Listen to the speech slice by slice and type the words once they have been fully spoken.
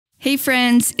Hey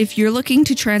friends, if you're looking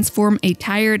to transform a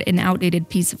tired and outdated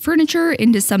piece of furniture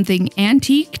into something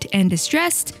antiqued and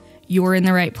distressed, you're in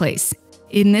the right place.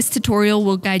 In this tutorial,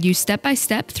 we'll guide you step by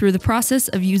step through the process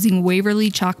of using Waverly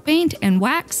chalk paint and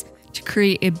wax to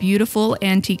create a beautiful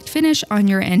antiqued finish on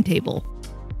your end table.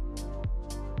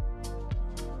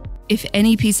 If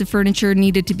any piece of furniture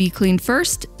needed to be cleaned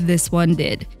first, this one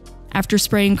did. After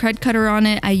spraying Cred Cutter on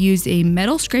it, I used a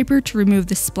metal scraper to remove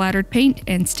the splattered paint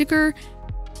and sticker.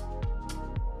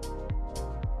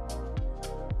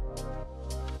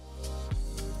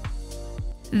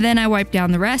 Then I wiped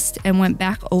down the rest and went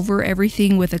back over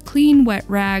everything with a clean wet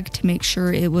rag to make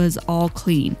sure it was all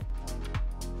clean.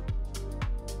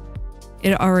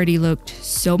 It already looked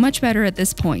so much better at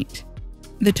this point.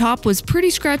 The top was pretty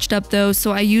scratched up though,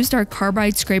 so I used our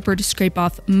carbide scraper to scrape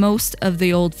off most of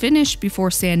the old finish before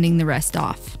sanding the rest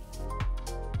off.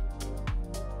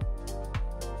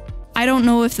 I don't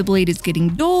know if the blade is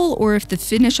getting dull or if the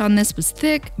finish on this was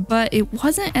thick, but it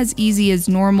wasn't as easy as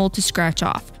normal to scratch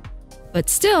off. But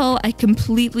still, I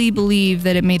completely believe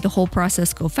that it made the whole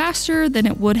process go faster than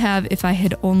it would have if I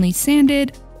had only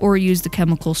sanded or used the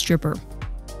chemical stripper.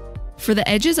 For the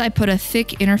edges, I put a thick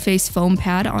interface foam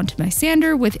pad onto my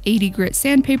sander with 80 grit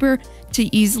sandpaper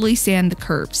to easily sand the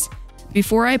curves.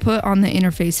 Before I put on the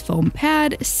interface foam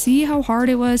pad, see how hard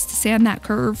it was to sand that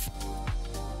curve?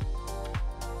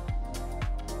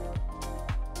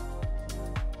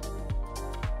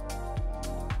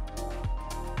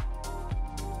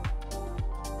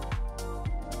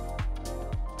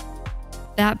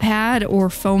 That pad or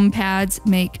foam pads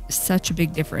make such a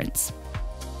big difference.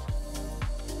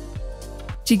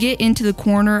 To get into the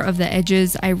corner of the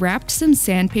edges, I wrapped some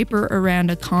sandpaper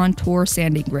around a contour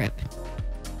sanding grip.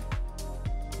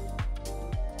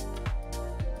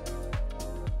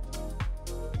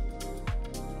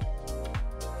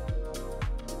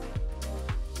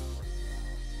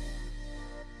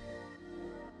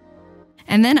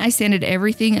 And then I sanded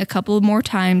everything a couple more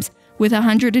times with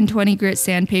 120 grit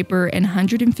sandpaper and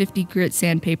 150 grit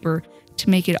sandpaper to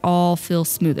make it all feel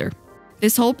smoother.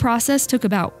 This whole process took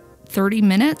about 30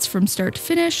 minutes from start to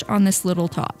finish on this little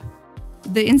top.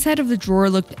 The inside of the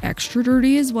drawer looked extra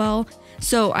dirty as well,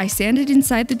 so I sanded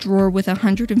inside the drawer with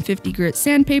 150 grit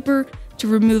sandpaper to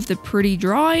remove the pretty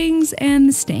drawings and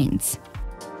the stains.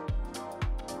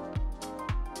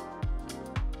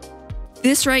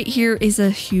 This right here is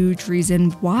a huge reason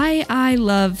why I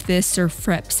love this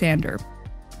Surfrep sander.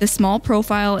 The small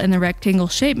profile and the rectangle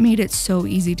shape made it so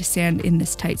easy to sand in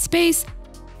this tight space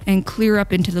and clear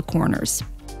up into the corners.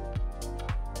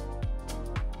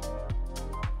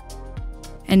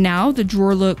 And now the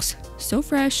drawer looks so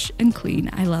fresh and clean,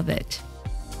 I love it.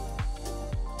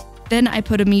 Then I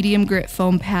put a medium grit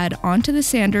foam pad onto the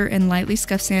sander and lightly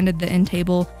scuff sanded the end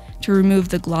table to remove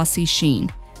the glossy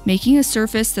sheen, making a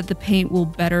surface that the paint will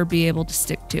better be able to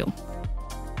stick to.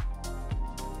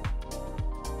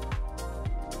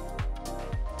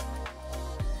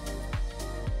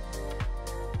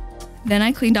 Then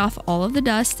I cleaned off all of the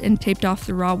dust and taped off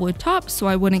the raw wood top so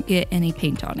I wouldn't get any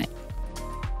paint on it.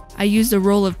 I used a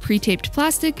roll of pre-taped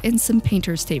plastic and some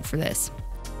painter's tape for this.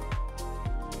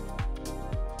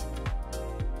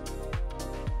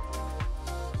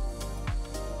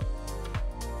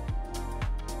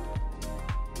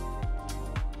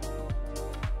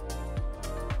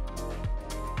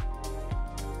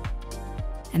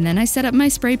 And then I set up my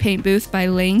spray paint booth by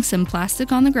laying some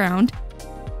plastic on the ground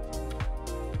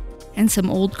and some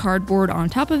old cardboard on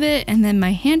top of it, and then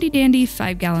my handy dandy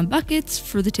 5-gallon buckets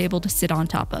for the table to sit on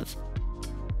top of.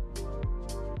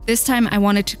 This time I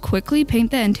wanted to quickly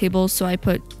paint the end table, so I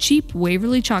put cheap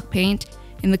Waverly chalk paint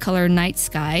in the color Night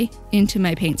Sky into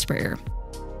my paint sprayer.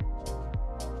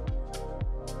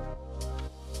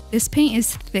 This paint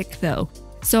is thick though,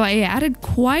 so I added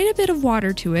quite a bit of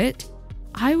water to it.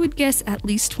 I would guess at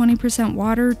least 20%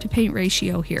 water to paint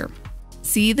ratio here.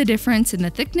 See the difference in the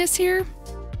thickness here?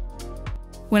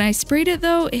 When I sprayed it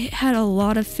though, it had a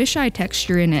lot of fisheye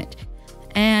texture in it.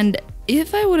 And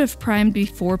if I would have primed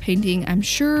before painting, I'm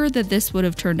sure that this would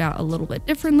have turned out a little bit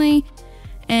differently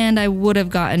and I would have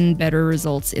gotten better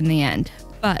results in the end.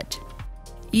 But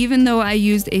even though I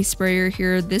used a sprayer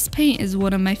here, this paint is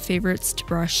one of my favorites to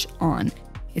brush on.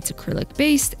 It's acrylic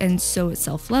based and so it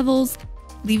self-levels,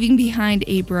 leaving behind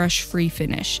a brush-free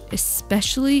finish,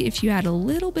 especially if you add a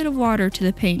little bit of water to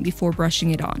the paint before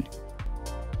brushing it on.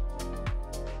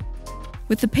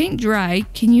 With the paint dry,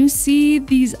 can you see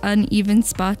these uneven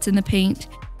spots in the paint?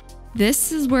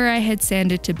 This is where I had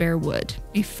sanded to bare wood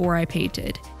before I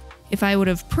painted. If I would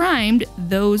have primed,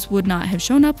 those would not have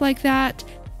shown up like that,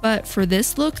 but for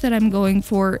this look that I'm going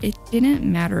for, it didn't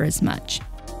matter as much.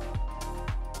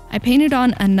 I painted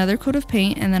on another coat of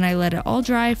paint and then I let it all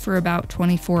dry for about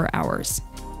 24 hours.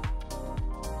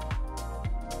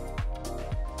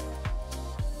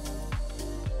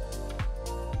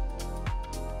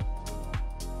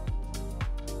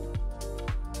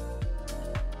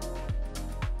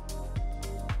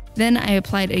 Then I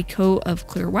applied a coat of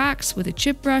clear wax with a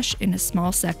chip brush in a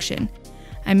small section.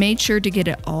 I made sure to get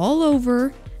it all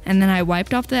over, and then I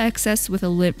wiped off the excess with a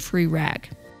lint-free rag.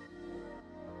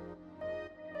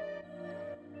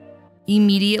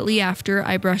 Immediately after,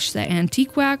 I brushed the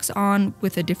antique wax on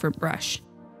with a different brush,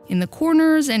 in the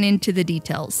corners and into the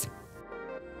details.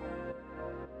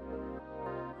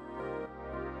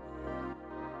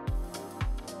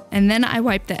 And then I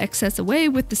wiped the excess away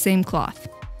with the same cloth.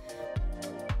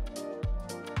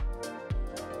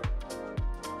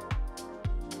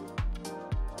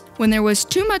 When there was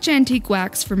too much antique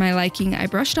wax for my liking, I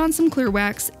brushed on some clear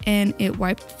wax and it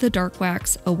wiped the dark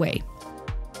wax away.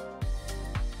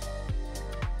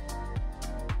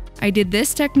 I did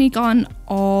this technique on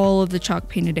all of the chalk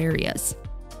painted areas.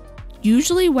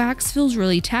 Usually wax feels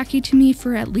really tacky to me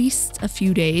for at least a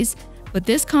few days, but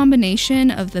this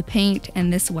combination of the paint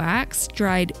and this wax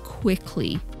dried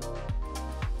quickly.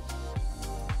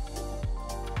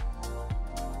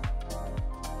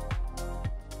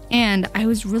 And I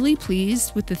was really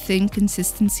pleased with the thin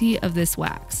consistency of this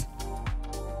wax.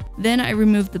 Then I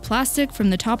removed the plastic from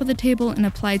the top of the table and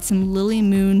applied some Lily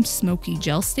Moon Smoky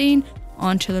Gel Stain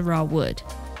onto the raw wood.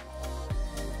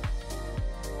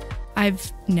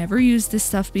 I've never used this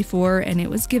stuff before and it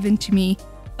was given to me,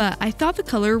 but I thought the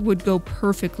color would go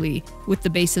perfectly with the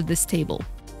base of this table.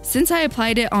 Since I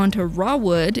applied it onto raw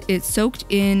wood, it soaked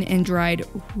in and dried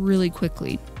really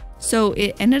quickly. So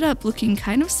it ended up looking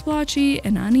kind of splotchy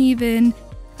and uneven.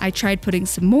 I tried putting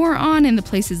some more on in the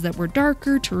places that were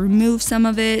darker to remove some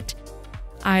of it.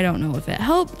 I don't know if it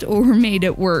helped or made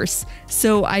it worse.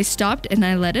 So I stopped and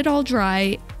I let it all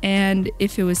dry, and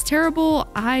if it was terrible,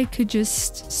 I could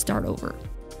just start over.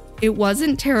 It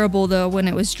wasn't terrible though when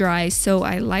it was dry, so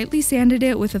I lightly sanded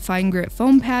it with a fine grit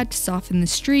foam pad to soften the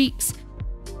streaks.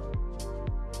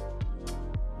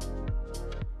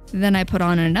 Then I put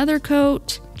on another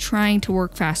coat, trying to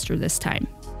work faster this time.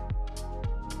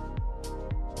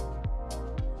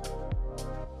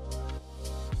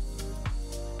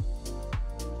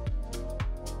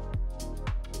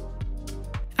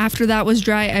 After that was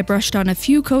dry, I brushed on a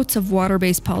few coats of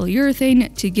water-based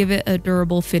polyurethane to give it a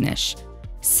durable finish.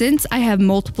 Since I have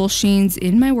multiple sheens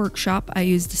in my workshop, I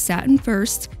used satin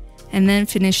first and then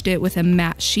finished it with a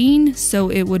matte sheen so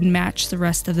it would match the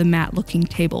rest of the matte looking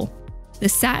table. The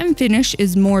satin finish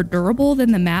is more durable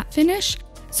than the matte finish,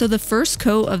 so the first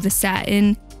coat of the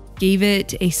satin gave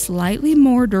it a slightly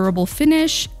more durable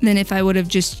finish than if I would have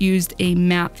just used a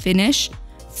matte finish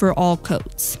for all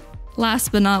coats.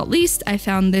 Last but not least, I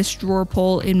found this drawer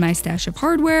pull in my stash of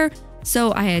hardware,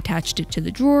 so I attached it to the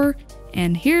drawer,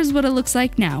 and here's what it looks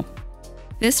like now.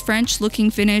 This French looking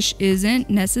finish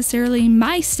isn't necessarily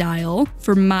my style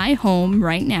for my home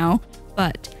right now,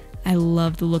 but I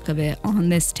love the look of it on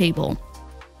this table.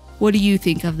 What do you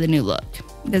think of the new look?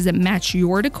 Does it match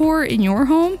your decor in your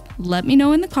home? Let me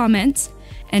know in the comments,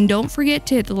 and don't forget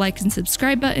to hit the like and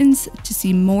subscribe buttons to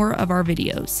see more of our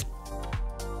videos.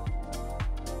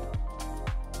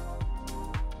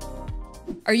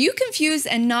 Are you confused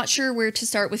and not sure where to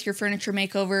start with your furniture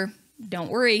makeover? Don't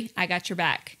worry, I got your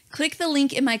back. Click the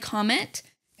link in my comment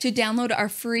to download our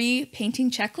free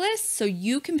painting checklist so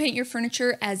you can paint your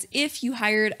furniture as if you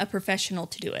hired a professional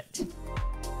to do it.